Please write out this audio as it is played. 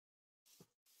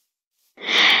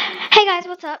Hey guys,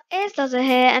 what's up? It's Dozer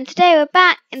here, and today we're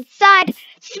back inside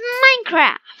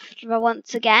Minecraft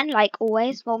once again, like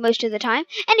always, well, most of the time.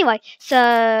 Anyway, so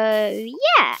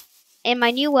yeah, in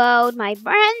my new world, my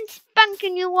brand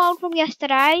spanking new world from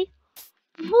yesterday.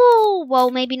 Woo, well,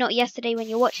 maybe not yesterday when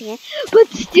you're watching it, but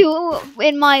still,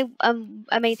 in my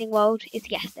amazing world,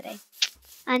 it's yesterday.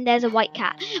 And there's a white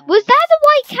cat. Was that the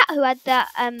white cat who had that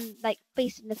like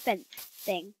face in the fence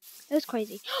thing? It was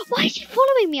crazy. Why is she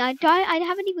following me? I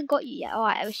haven't even got you yet. Oh,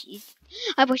 I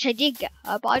wish I did get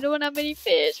her, but I don't have any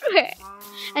fish.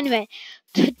 Anyway,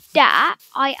 today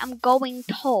I am going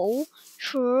to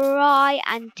try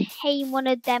and tame one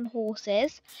of them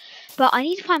horses, but I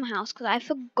need to find my house because I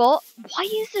forgot. Why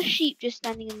is the sheep just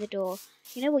standing in the door?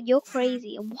 You know what? You're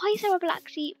crazy. And why is there a black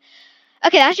sheep?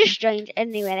 Okay, that's just strange.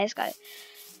 Anyway, let's go.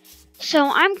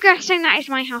 So I'm guessing that is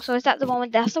my house, or is that the one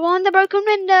with that's the one with the broken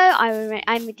window?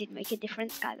 I did make a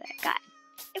difference, guys.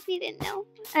 If you didn't know.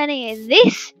 Anyway,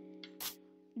 this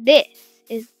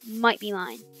might be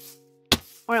mine,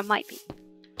 or it might be.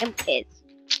 It is.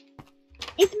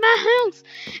 It's my house.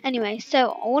 Anyway, so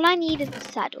all I need is the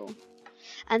saddle,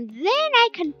 and then I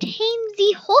can tame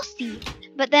the horsey.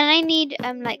 But then I need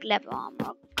like leather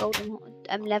armor, golden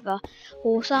leather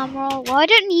horse armor. Well, I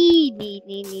don't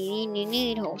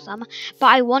need horse armor, but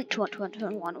I want horse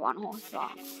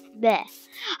armor. There.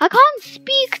 I can't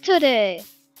speak today.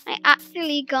 I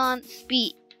actually can't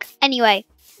speak. Anyway,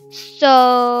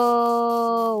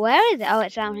 so where is it? Oh,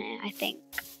 it's down here. I think.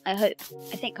 I hope.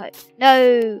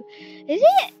 No, is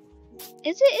it?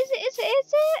 Is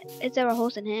it? Is there a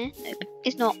horse in here? Nope,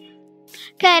 it's not.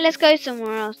 Okay, let's go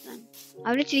somewhere else then.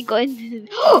 I've literally got into the...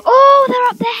 Oh, they're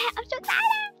up there! I'm so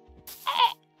excited!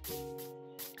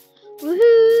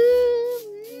 Woohoo!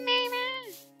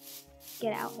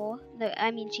 Get out, horse. No,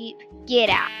 I mean sheep. Get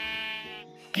out.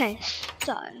 Okay,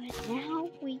 so now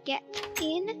we get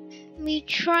in. We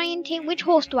try and take... Which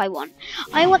horse do I want?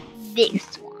 I want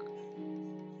this one.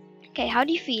 Okay, how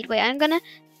do you feed? Wait, I'm gonna...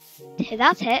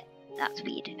 That's it. That's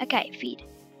feed. Okay, feed.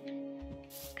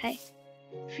 Okay.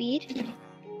 Feed.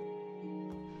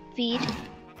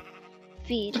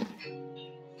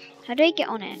 How do I get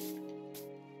on it?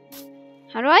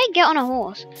 How do I get on a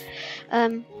horse?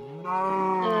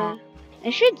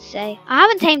 It should say. I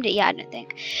haven't tamed it yet, I don't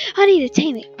think. I need to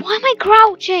tame it. Why am I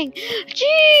crouching?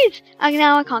 Jeez!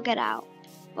 Now I can't get out.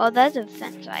 Well, there's a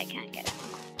fence so I can't get out.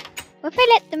 What if I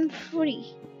let them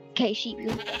free? Okay, sheep,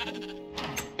 you.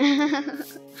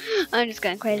 I'm just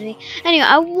going crazy. Anyway,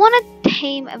 I want to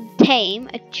tame a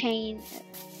chain.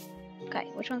 Okay,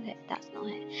 which one's it? That's not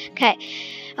it. Okay,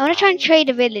 I want to try and trade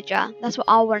a villager. That's what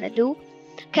I want to do.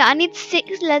 Okay, I need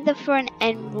 6 leather for an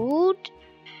emerald.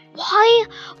 Why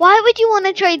would you want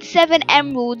to trade 7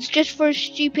 emeralds just for a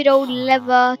stupid old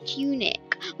leather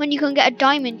tunic when you can get a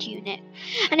diamond tunic?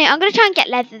 Anyway, I'm going to try and get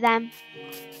leather then.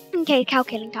 Okay, cow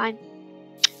killing time.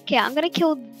 Okay, I'm going to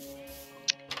kill...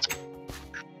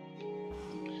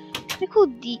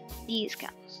 these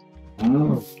cows.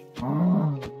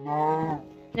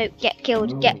 No, get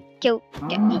killed, get. Oh,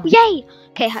 yay!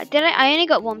 Okay, I only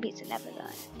got 1 piece of leather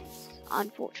though.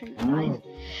 Unfortunate, guys.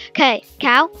 Okay,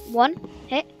 cow, 1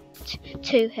 hit,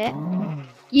 2 hit.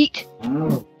 Yeet.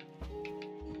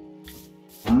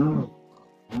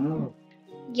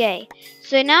 Yay.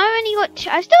 So now I only got 2.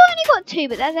 I still only got 2,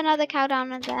 but there's another cow down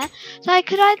there. So I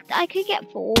could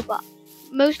get 4, but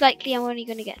most likely I'm only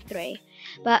gonna get 3.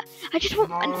 But I just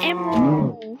want an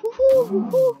emerald.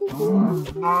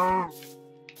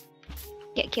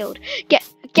 Get killed. Get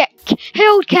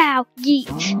killed, cow.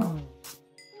 Yeet.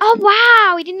 Oh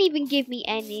wow, he didn't even give me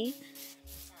any.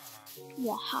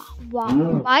 Wow.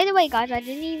 By the way, guys, I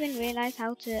didn't even realize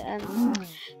how to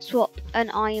swap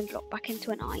an iron block back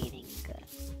into an iron ingot.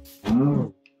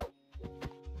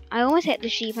 I almost hit the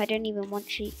sheep. I don't even want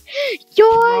sheep. Yoy!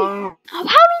 Oh, how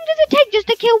long does it take just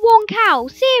to kill 1 cow?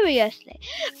 Seriously.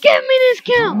 Give me this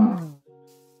cow.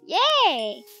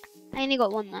 Yay! I only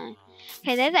got 1 though.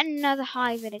 Okay, there's another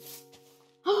high village.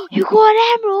 Oh, you got an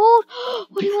emerald!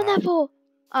 What do you want that for?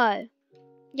 Oh.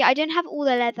 Yeah, I don't have all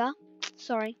the leather.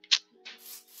 Sorry.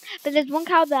 But there's 1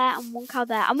 cow there, and 1 cow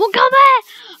there, and 1 cow there!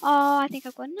 Oh, I think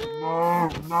I've got...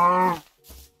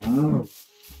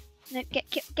 No, get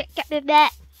there.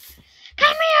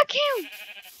 Come here, kill!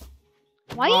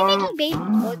 Why are you making babies?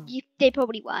 Well, they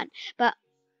probably weren't, but...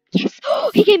 Yes!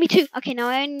 Oh, he gave me 2! Okay, now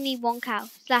I only need 1 cow.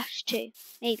 / 2.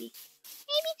 Maybe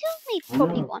 2, maybe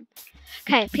probably 1.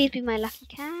 Okay, please be my lucky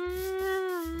cow.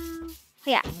 Oh,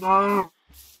 yeah.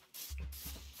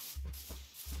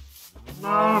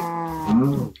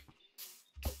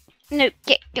 No,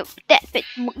 get that bit.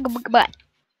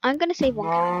 I'm gonna save 1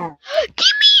 cow.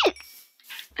 Give me it!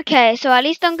 Okay, so at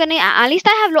least at least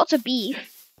I have lots of beef.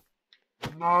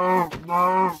 At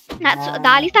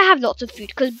least I have lots of food,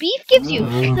 because beef gives you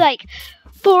like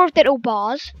 4 of the little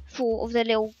bars, 4 of the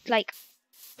little like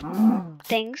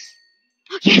things.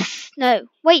 Yes, no,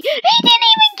 wait, he didn't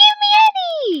even give me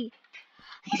any.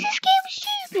 Is this game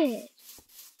stupid?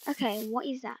 Okay, what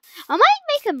is that? I might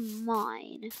make a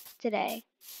mine today.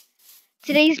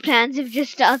 Today's plans have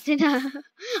just started.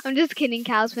 I'm just killing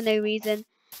cows for no reason.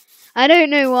 I don't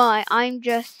know why. I'm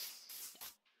just...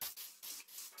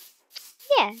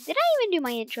 Yeah, did I even do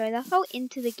my intro? That's how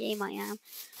into the game I am.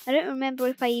 I don't remember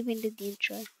if I even did the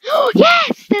intro. Oh,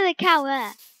 yes! There's a cow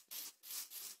there.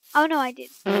 Oh, no, I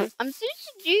did. I'm so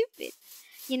stupid.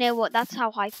 You know what? That's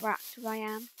how hyperactive I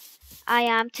am. I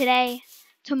am today,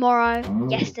 tomorrow,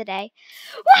 yesterday.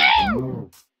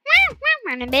 Woo!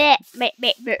 I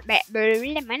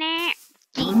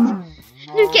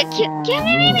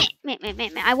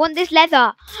want this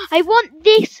leather. I want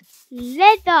this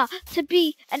leather to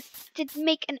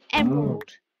make an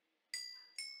emerald.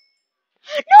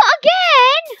 Not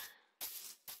again.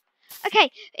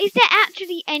 Okay, is there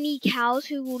actually any cows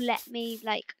who will let me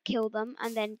like kill them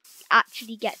and then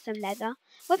actually get some leather?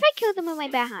 What if I kill them with my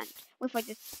bare hand? What if I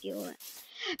just steal it?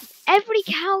 Every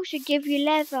cow should give you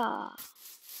leather.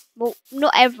 Well,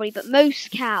 not every, but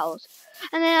most cows.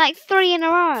 And then like 3 in a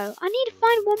row. I need to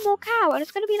find one more cow, and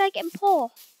it's gonna be like impossible.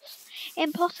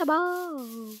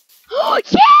 Oh,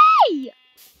 yay!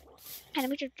 And let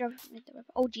me just drop into the river.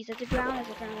 Oh, jeez, there's a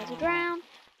drown.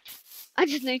 I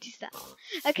just noticed that.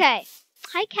 Okay.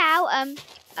 Hi, cow.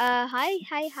 Hi.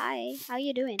 How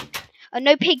you doing?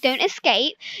 No, pig, don't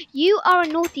escape. You are a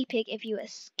naughty pig if you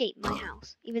escape my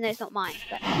house, even though it's not mine.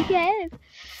 But yes.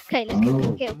 Okay, let's kill.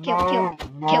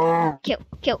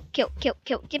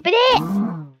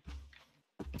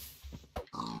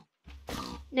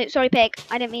 No, sorry, pig.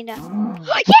 I didn't mean to.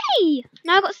 Yay!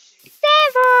 Now I got 7.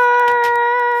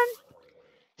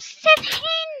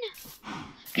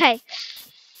 Okay.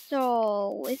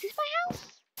 So, is this my house?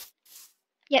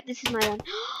 Yep, this is my one.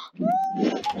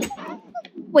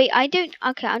 Wait, I don't...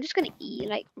 Okay, I'm just gonna eat,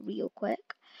 like, real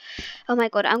quick. Oh my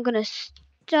god, I'm gonna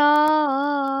starve.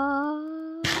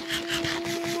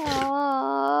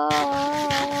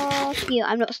 Phew,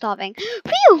 I'm not starving.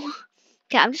 Phew!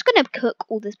 Okay, I'm just gonna cook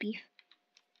all this beef.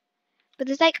 But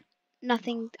there's, like,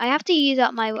 nothing... I have to use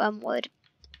up my wood.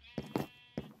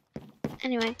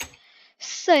 Anyway.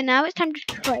 So now it's time to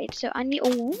trade. So I need...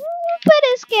 Oh, but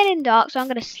it's getting dark, so I'm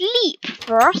gonna sleep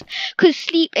first, because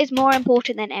sleep is more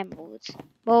important than emeralds.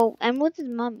 Well, emeralds is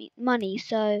money,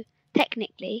 so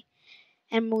technically,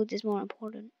 emeralds is more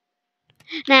important.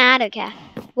 Nah, I don't care.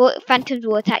 Well, phantoms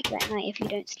will attack you at night if you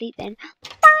don't sleep then.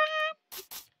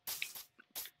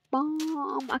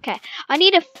 Okay, I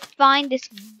need to find this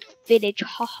village.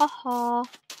 Ha ha ha.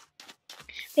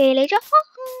 Village. Ha ha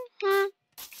ha.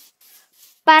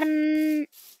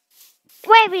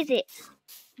 Where is it?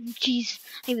 Jeez,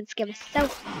 I even scared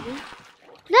myself.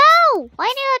 No! Why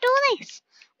do I do this?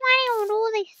 Why do you do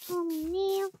this to me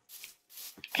now?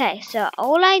 Okay, so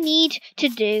all I need to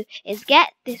do is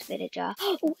get this villager.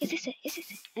 Oh, is this it?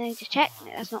 I need to check.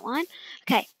 No, that's not mine.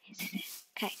 Okay, is this it?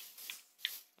 Okay.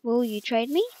 Will you trade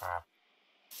me?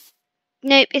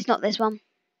 Nope, it's not this one.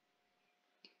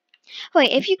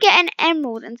 Wait, if you get an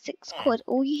emerald and 6 quid,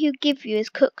 all he'll give you is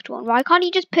cooked one. Why can't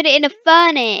he just put it in a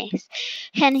furnace?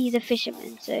 And he's a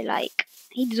fisherman, so like,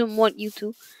 he doesn't want you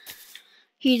to.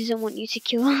 He doesn't want you to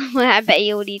kill him. I bet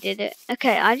he already did it.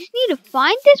 Okay, I just need to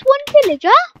find this one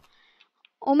villager.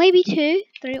 Or maybe 2,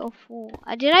 3, or 4.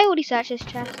 Did I already search this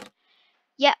chest?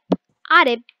 Yep, I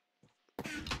did.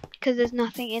 Because there's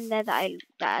nothing in there that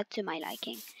to my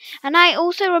liking. And I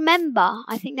also remember,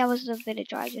 I think that was the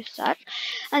villager I just searched.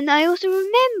 And I also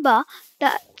remember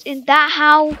that in that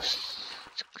house...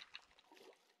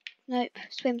 Nope,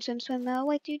 swim. Oh,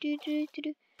 wait, do.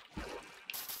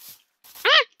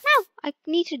 Ah, no, I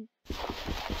need to...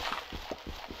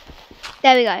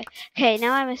 There we go. Okay,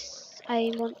 now I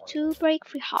want to break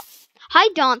free. Hi,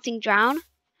 dancing drown.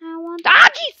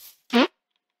 Jeez!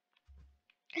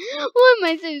 Why am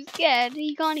I so scared?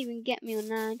 He can't even get me on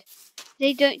land.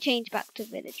 They don't change back to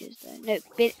villagers though. No,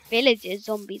 villagers,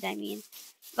 zombies I mean.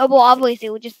 Oh, well, obviously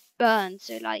it will just burn,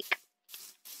 so like...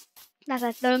 That's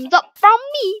a thumbs up from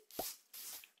me!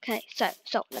 Okay, so,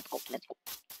 let's go.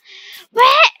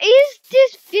 Where is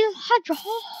this villager?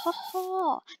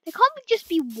 There can't just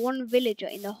be one villager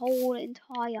in the whole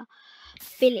entire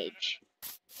village.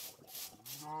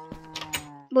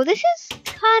 Well, this is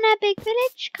kind of a big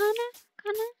village, kind of.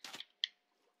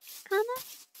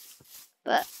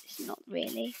 But it's not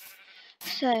really.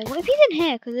 So, what if he's in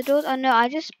here? Because the doors... Oh, no, I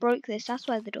just broke this. That's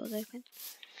why the door's open.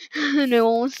 No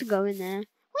one wants to go in there.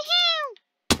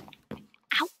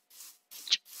 Ow.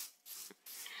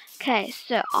 Okay,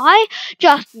 so I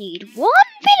just need one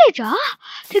villager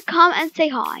to come and say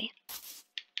hi.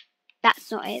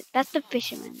 That's not it. That's the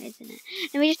fisherman, isn't it?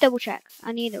 Let me just double check.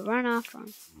 I need to run after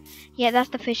him. Yeah, that's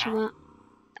the fisherman.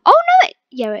 Oh no,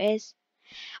 yeah, it is.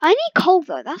 I need coal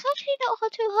though. That's actually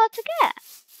not too hard to get.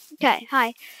 Okay,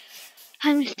 hi.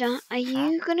 Hi, mister. Are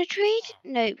you gonna trade?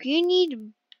 No, you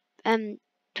need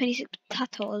 26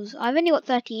 potatoes. I've only got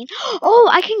 13. Oh,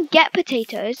 I can get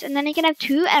potatoes and then I can have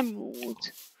 2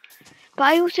 emeralds. But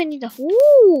I also need the.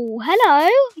 Ooh, hello.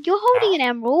 You're holding an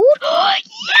emerald.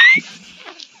 Yes!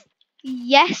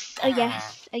 Yes, a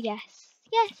yes, a yes.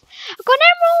 Yes. I got an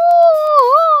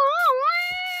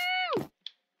emerald!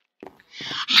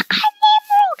 I got an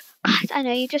emerald! Guys, I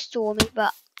know you just saw me,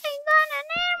 but I got an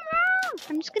emerald!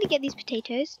 I'm just gonna get these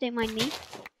potatoes, don't mind me.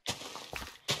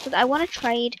 Because I want to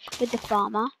trade with the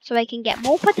farmer so I can get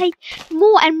more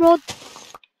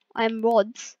emeralds.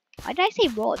 Emeralds. Why did I say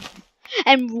rods?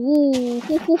 Emeralds.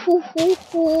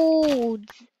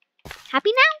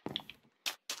 Happy now?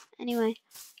 Anyway.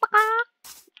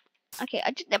 Okay,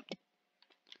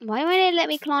 why won't it let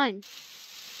me climb?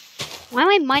 Why am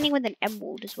I mining with an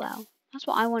emerald as well? That's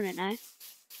what I want to know.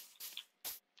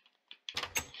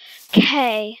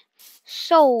 Okay.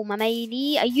 So, my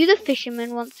matey, are you the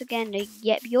fisherman once again? No,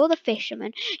 yep, you're the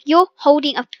fisherman. You're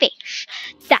holding a fish.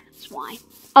 That's why.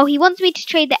 Oh, he wants me to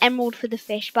trade the emerald for the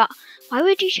fish, but why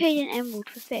would you trade an emerald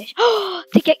for fish?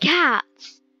 To get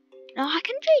cats. No, I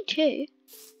can trade too.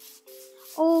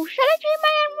 Oh, shall I trade my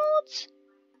emeralds?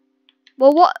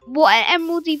 Well, what are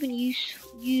emeralds even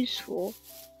used for?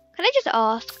 Can I just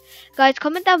ask? Guys,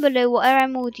 comment down below what are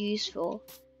emeralds used for?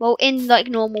 Well, in like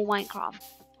normal Minecraft.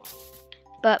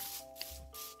 But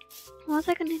what was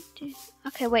I gonna do?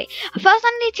 Okay, wait. First,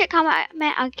 I need to check how much.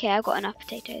 Okay, I've got enough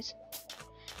potatoes.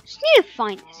 Just need to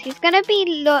find this. He's gonna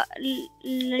be how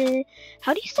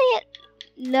do you say it?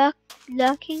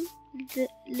 Lurking.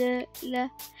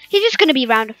 He's just gonna be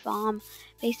around a farm,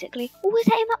 basically. Oh, is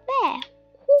that him up there?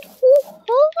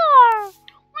 Wow!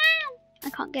 I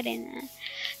can't get in there.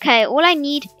 Okay, all I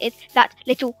need is that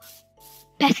little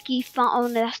pesky farm. Oh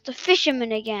no, that's the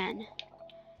fisherman again.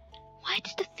 Why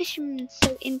is the fisherman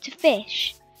so into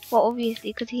fish? Well,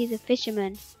 obviously, because he's a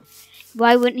fisherman.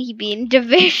 Why wouldn't he be into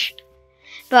fish?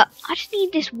 But I just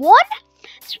need this one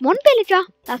villager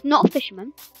that's not a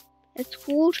fisherman. It's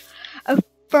called a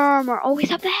farmer. Oh,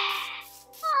 he's up there.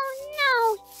 Oh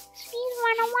no, please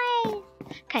run away.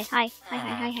 Okay, hi.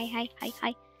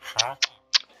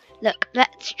 Look,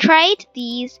 let's trade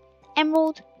these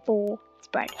emeralds for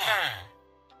spread.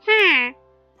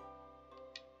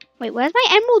 Wait, where's my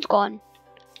emerald gone?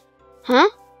 Huh?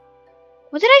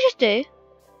 What did I just do?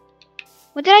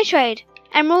 What did I trade?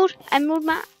 Emerald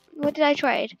map. What did I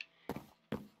trade?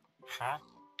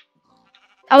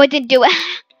 Oh, I didn't do it.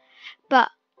 But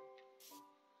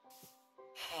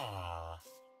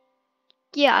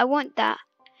yeah, I want that.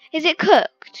 Is it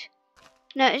cooked?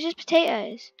 No, it's just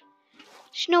potatoes.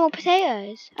 Just normal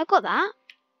potatoes. I got that.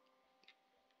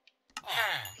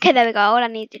 Okay, there we go. All I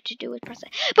needed to do was press it.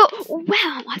 But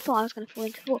wow, I thought I was going to fall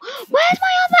into the wall. Where's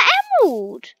my other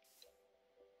emerald?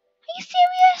 Are you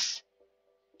serious?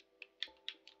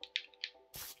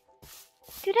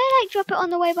 Did I like drop it on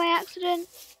the way by accident?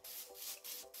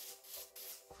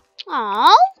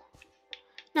 Oh.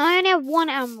 Now I only have 1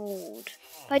 emerald.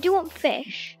 But I do want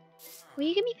fish. Will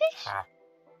you give me fish?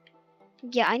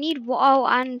 Yeah, I need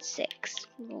 1 and 6.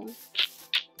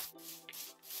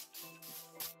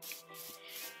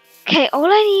 Okay, all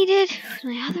I needed was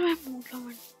my other emerald,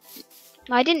 Lauren.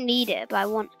 No, I didn't need it, but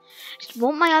I just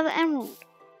want my other emerald.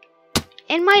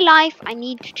 In my life, I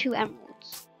need 2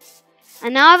 emeralds.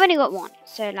 And now I've only got 1,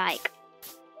 so like...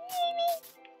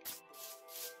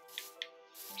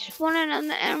 Just want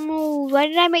another emerald. Why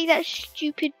did I make that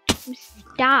stupid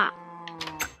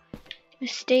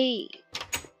mistake?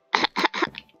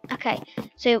 Okay,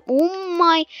 so all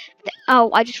my...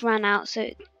 Oh, I just ran out, so...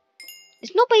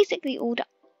 It's not basically all done.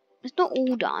 It's not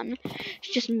all done.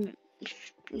 It's just...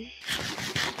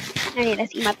 Okay,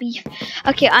 let's eat my beef.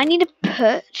 Okay, I need to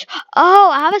put...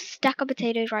 Oh, I have a stack of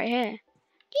potatoes right here.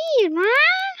 Jeez, man.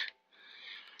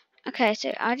 Okay,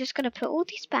 so I'm just going to put all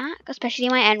these back, especially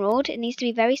my emerald. It needs to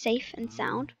be very safe and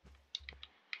sound.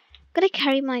 I'm going to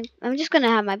carry my... I'm just going to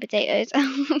have my potatoes.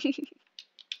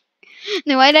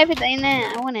 No, why did I put that in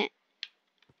there? I want it.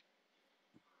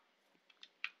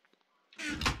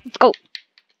 Let's go.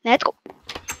 Let's go.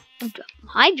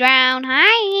 Hi, Drown.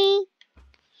 Hi.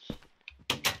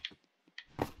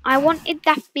 I wanted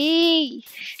that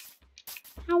fish.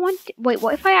 I want it. Wait,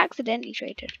 what if I accidentally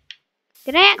traded?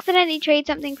 Did I accidentally trade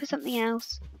something for something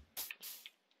else?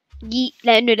 Yeet.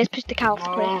 No, let's push the cow off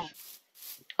the cliff.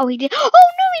 Oh, he did. Oh,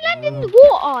 no, he landed in the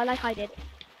water like I did.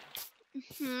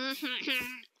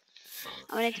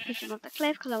 I wanted to push him off the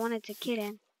cliff because I wanted to kill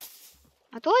him.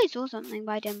 I thought I saw something,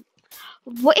 but I didn't.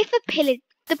 What if a pillage...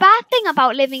 The bad thing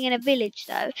about living in a village,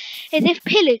 though, is if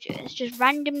pillagers just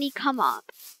randomly come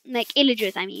up. Like,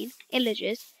 illagers, I mean.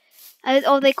 Illagers.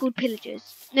 Or they called pillagers.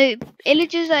 No,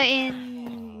 illagers are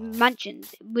in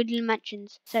mansions. Woodland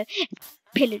mansions. So, it's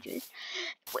pillagers.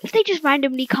 What if they just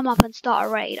randomly come up and start a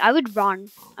raid? I would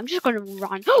run. I'm just gonna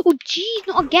run. Oh, jeez,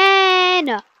 not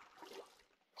again!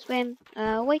 Swim.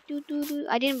 Wait,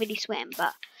 I didn't really swim,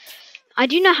 but... I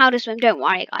do know how to swim, don't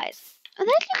worry, guys. Oh, that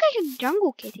looks like a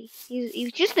jungle kitty.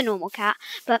 He's just a normal cat,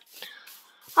 but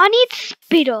I need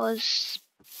spitters.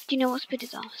 Do you know what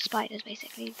spitters are? Spiders,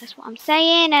 basically. That's what I'm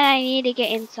saying, and I need to get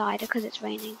inside because it's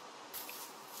raining.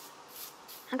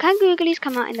 And can googlies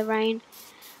come out in the rain?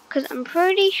 Because I'm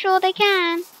pretty sure they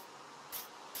can.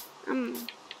 I'm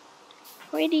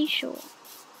pretty sure.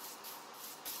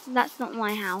 That's not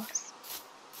my house.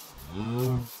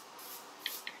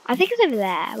 I think it's over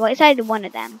there. Well, it's either one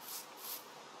of them.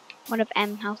 One of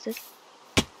M houses.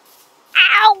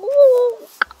 Ow!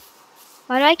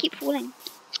 Why do I keep falling?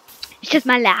 It's just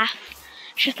my laugh.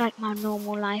 It's just like my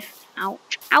normal life.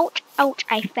 Ouch. Ouch. Ouch.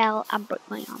 I fell and broke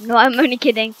my arm. No, I'm only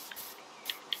kidding.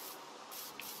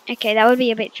 Okay, that would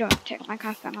be a bit dramatic. My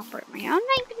car fell and broke my arm.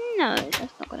 Like, no,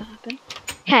 that's not gonna happen.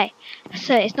 Okay,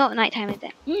 so it's not nighttime, is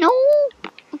it? No!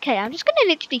 Okay, I'm just gonna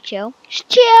literally chill. Just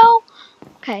chill!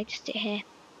 Okay, just sit here.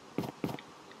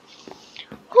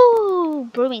 Ooh,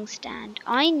 brewing stand.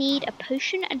 I need a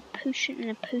potion and potion and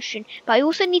a potion. But I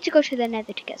also need to go to the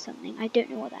nether to get something. I don't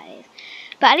know what that is.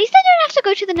 But at least I don't have to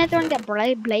go to the nether and get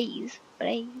blaze.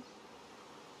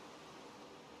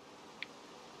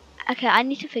 Okay, I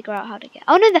need to figure out how to get...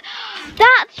 Oh no,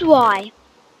 that's why.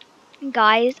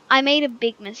 Guys, I made a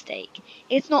big mistake.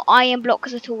 It's not iron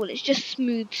blocks at all. It's just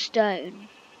smooth stone.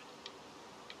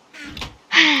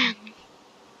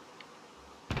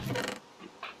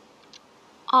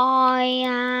 I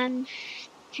am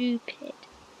stupid.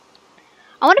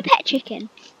 I want a pet chicken.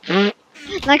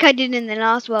 Like I did in the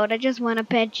last world. I just want a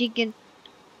pet chicken.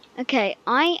 Okay,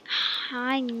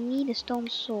 I need a stone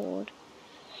sword.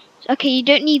 Okay, you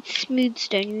don't need smooth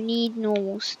stone. You need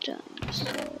normal stone.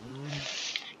 So,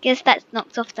 guess that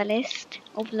knocks off the list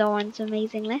of Lauren's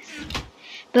amazing list.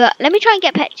 But let me try and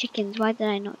get pet chickens. Why did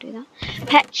I not do that?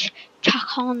 Pet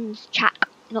chickens.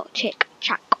 Not chick.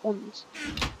 Chickens.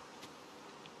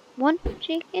 1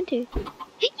 chicken, 2.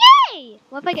 Yay!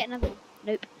 What if I get another one?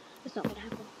 Nope. That's not gonna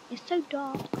happen. It's so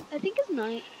dark. I think it's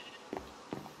night.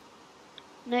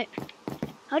 Nope.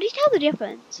 How do you tell the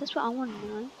difference? That's what I want to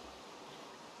know.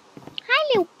 Hi,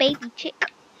 little baby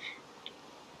chick.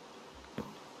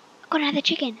 Got another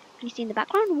chicken. Can you see in the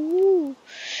background? Ooh.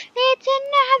 It's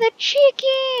another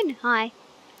chicken. Hi.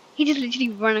 He just literally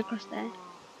ran across there.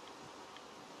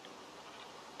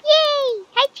 Yay!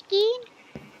 Hi, chicken.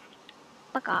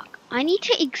 Bagok. I need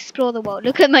to explore the world.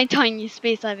 Look at my tiny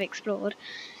space I've explored.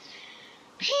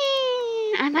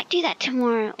 I might do that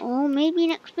tomorrow or maybe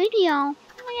next video.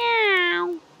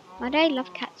 Meow. Why do I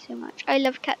love cats so much? I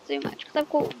love cats so much because I've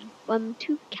got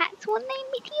 2 cats. One named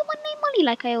Mickey, one named Molly,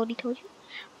 like I already told you.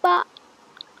 But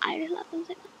I just love them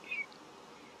so much.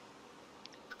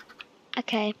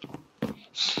 Okay.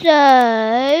 So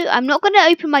I'm not gonna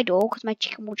open my door because my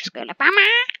chicken will just go like Mama.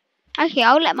 Okay,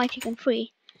 I'll let my chicken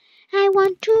free. I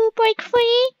want to break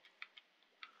free.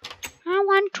 I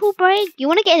want to break. You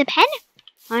want to get in a pen?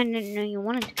 I didn't know you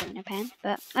wanted to get in a pen,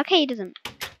 but okay, he doesn't.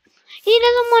 He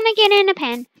doesn't want to get in a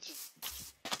pen.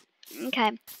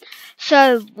 Okay,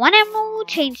 so 1 emerald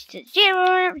changed to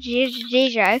 0,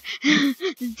 0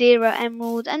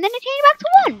 emeralds, and then it changed back to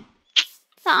 1.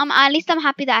 So at least I'm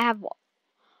happy that I have what?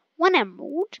 1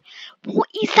 emerald. What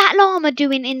is that llama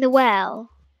doing in the well?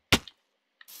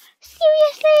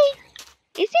 Seriously?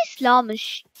 Is this llama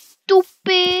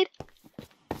stupid?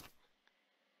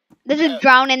 There's a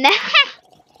drown in there.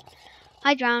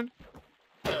 I drown.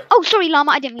 Oh, sorry,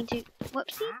 llama. I didn't mean to.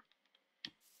 Whoopsie.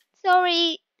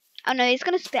 Sorry. Oh, no, it's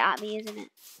going to spit at me, isn't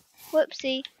it?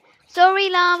 Whoopsie. Sorry,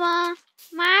 llama.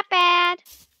 My bad.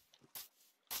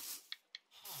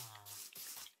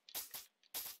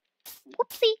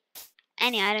 Whoopsie.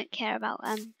 Anyway, I don't care about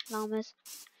llamas.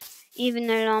 Even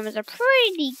though llamas are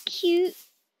pretty cute.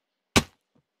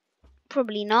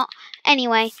 Probably not.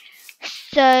 Anyway,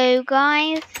 so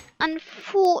guys,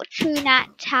 unfortunately,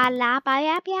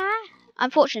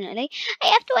 I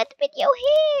have to end the video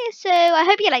here. So I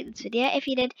hope you liked this video. If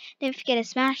you did, don't forget to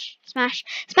smash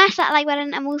that like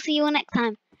button, and we'll see you all next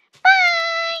time. Bye!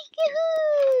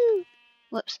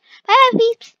 Whoops. Bye bye,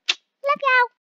 peeps. Love y'all.